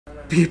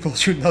people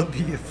should not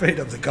be afraid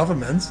of the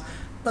governments,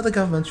 but the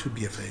government should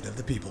be afraid of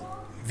the people.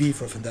 V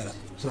for Vendetta.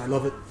 So I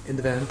love it in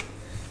the van.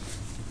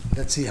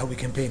 Let's see how we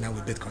can pay now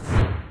with Bitcoin.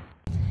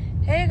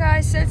 Hey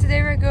guys, so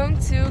today we're going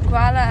to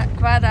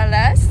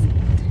Guadalest.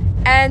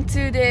 And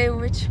today,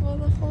 which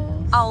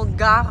waterfalls?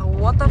 Algar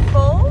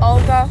waterfall.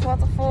 Algar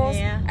waterfalls.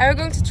 Yeah. And we're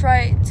going to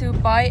try to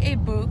buy a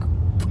book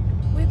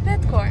with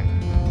Bitcoin.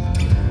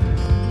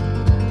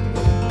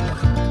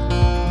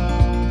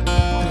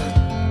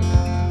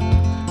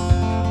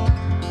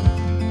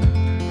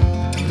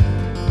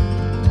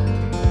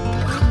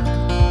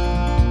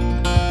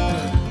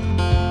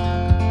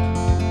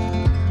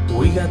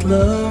 We got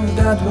love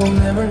that we'll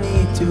never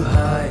need to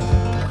hide.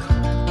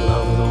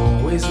 Love will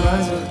always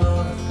rise above.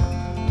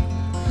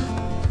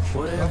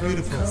 How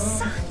beautiful.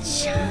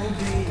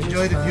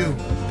 Enjoy the view.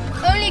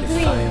 Only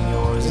green. I am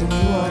yours and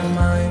you are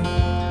mine.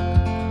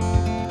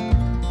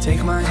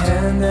 Take my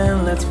hand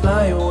and let's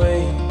fly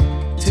away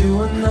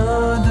to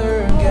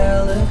another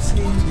galaxy.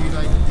 Do you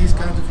like these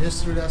kinds of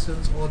history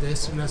lessons or the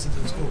history lessons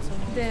in school?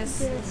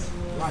 This.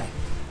 Why?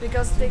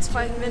 Because it takes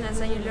 5 minutes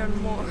and you learn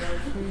more.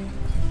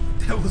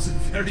 That was a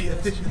very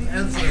efficient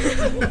answer.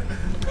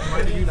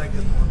 Why do you like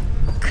it more?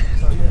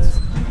 Sorry, yes.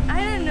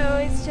 I don't know,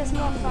 it's just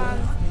more fun.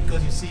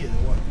 Because you see it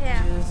or what?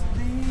 Yeah.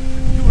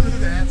 You want to do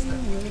the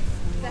headstand?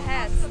 The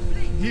hats.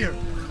 Here.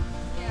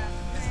 Yeah.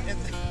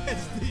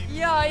 It's deep.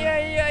 Yeah.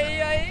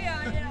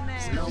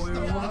 Now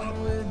we're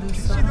one with the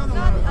She sun don't know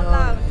on what our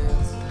allowed.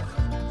 heads.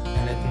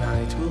 And at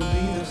night we'll be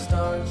the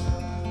stars.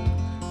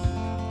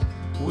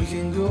 We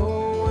can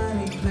go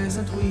any place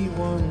that we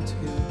want to.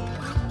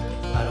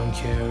 I don't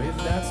care if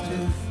that's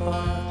too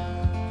far.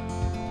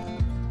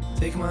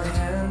 Take my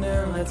hand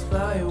and let's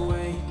fly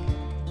away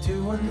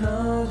to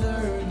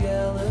another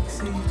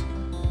galaxy.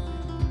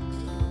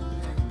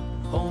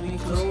 Hold me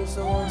close, I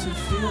want to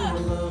feel your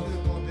love.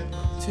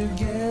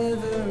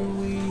 Together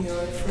we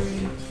are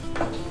free.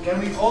 Can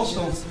we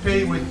also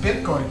pay with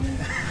Bitcoin?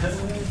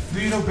 Do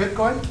you know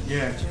Bitcoin?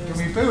 Yeah. Can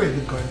we pay with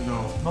Bitcoin?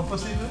 No. Not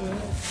possible?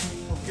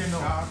 Okay, no.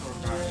 Card or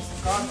cash?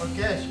 Card or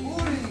cash?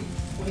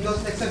 Oei. We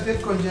don't accept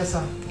Bitcoin,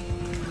 Jessa.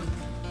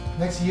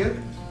 Next year?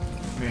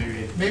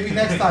 Maybe. Maybe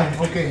next time,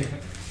 okay.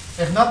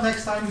 If not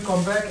next time, we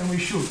come back and we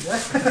shoot.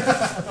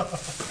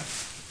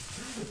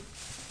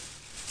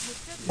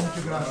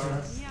 Muchas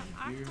gracias.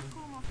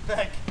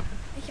 Back.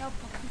 Ik jou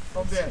pakken.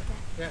 From there.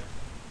 Yeah.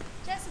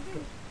 Jesse,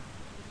 doe.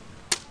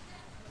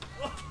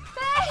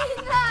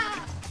 Bijna!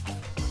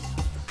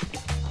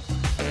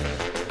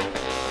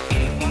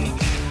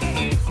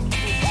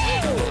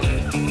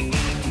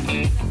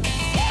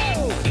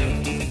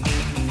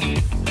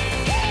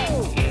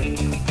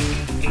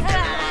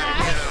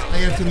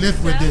 I have to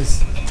live with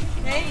this.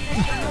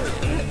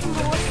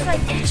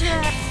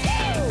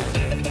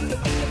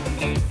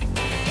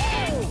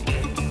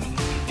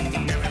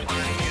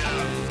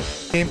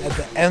 Came at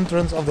the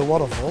entrance of the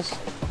waterfalls,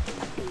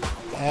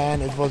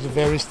 and it was a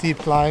very steep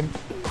climb,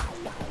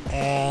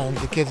 and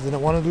the kids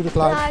didn't want to do the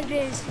climb. Like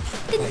this.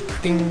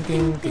 Like ding,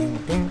 ding, ding,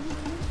 ding.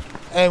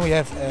 And we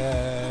have,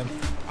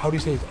 how do you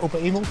say it, Opa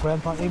Emil,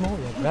 Grandpa Emil?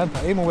 Yeah, Grandpa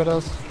Emil with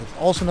us. It's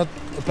also not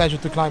a pleasure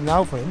to climb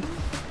now for him.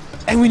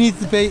 And we need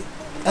to pay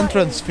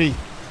entrance fee.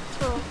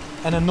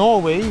 And in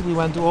Norway, we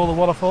went to all the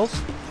waterfalls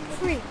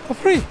for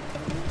free.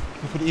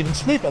 We could even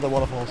sleep at the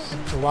waterfalls.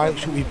 So why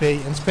should we pay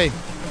in Spain?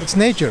 It's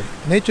nature.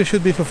 Nature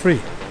should be for free.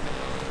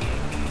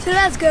 So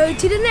let's go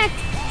to the next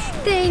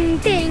thing.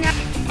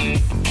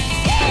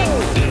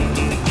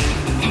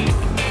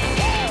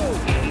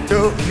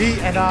 So Lee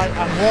and I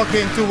are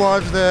walking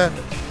towards the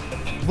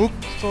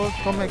bookstore,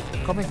 comic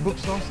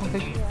bookstore or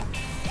something. Yeah.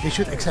 They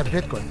should accept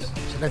bitcoins.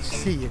 So let's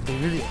see if they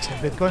really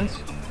accept bitcoins.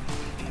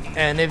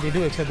 And if they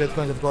do accept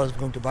bitcoins, of course, I'm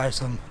going to buy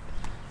some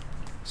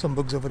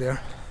books over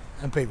there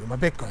and pay with my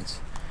bitcoins.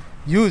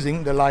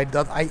 Using the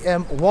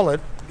Light.im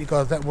wallet,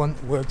 because that one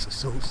works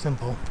so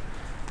simple.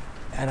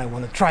 And I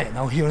want to try it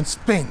now here in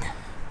Spain.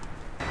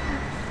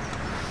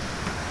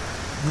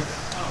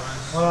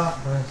 Hola.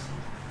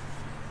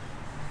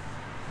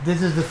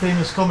 This is the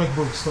famous comic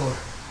book store.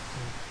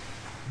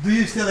 Do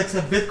you still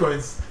accept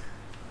bitcoins?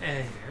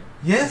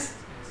 Yes?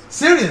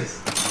 Serious?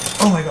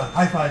 Oh my god,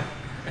 high five.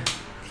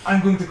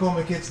 I'm going to call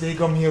my kids, they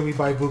come here, we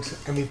buy books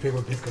and we pay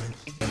with bitcoin.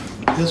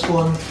 This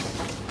one.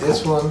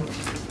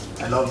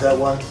 I love that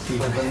one. V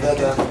for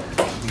Vendetta.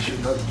 We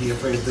should not be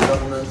afraid of the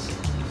government.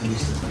 And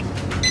these two.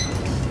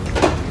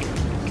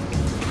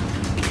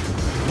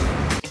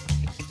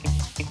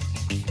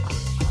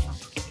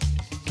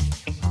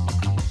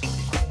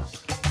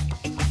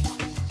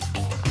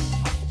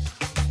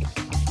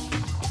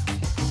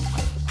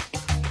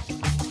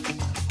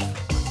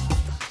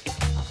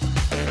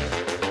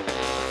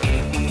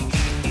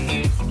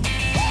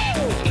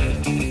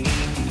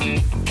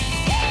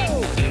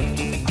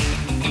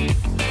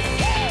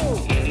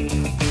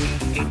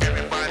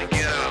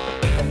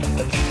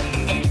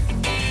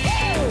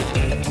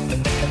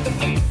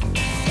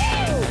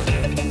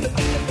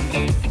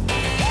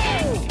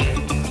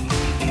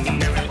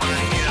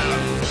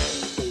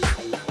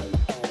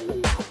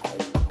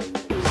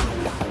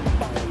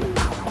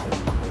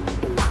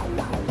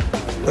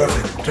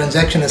 Perfect.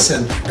 Transaction is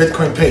sent.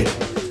 Bitcoin paid.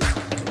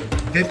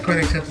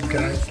 Bitcoin accepted,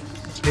 guys.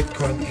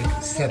 Bitcoin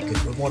accepted.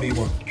 What more do you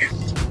want?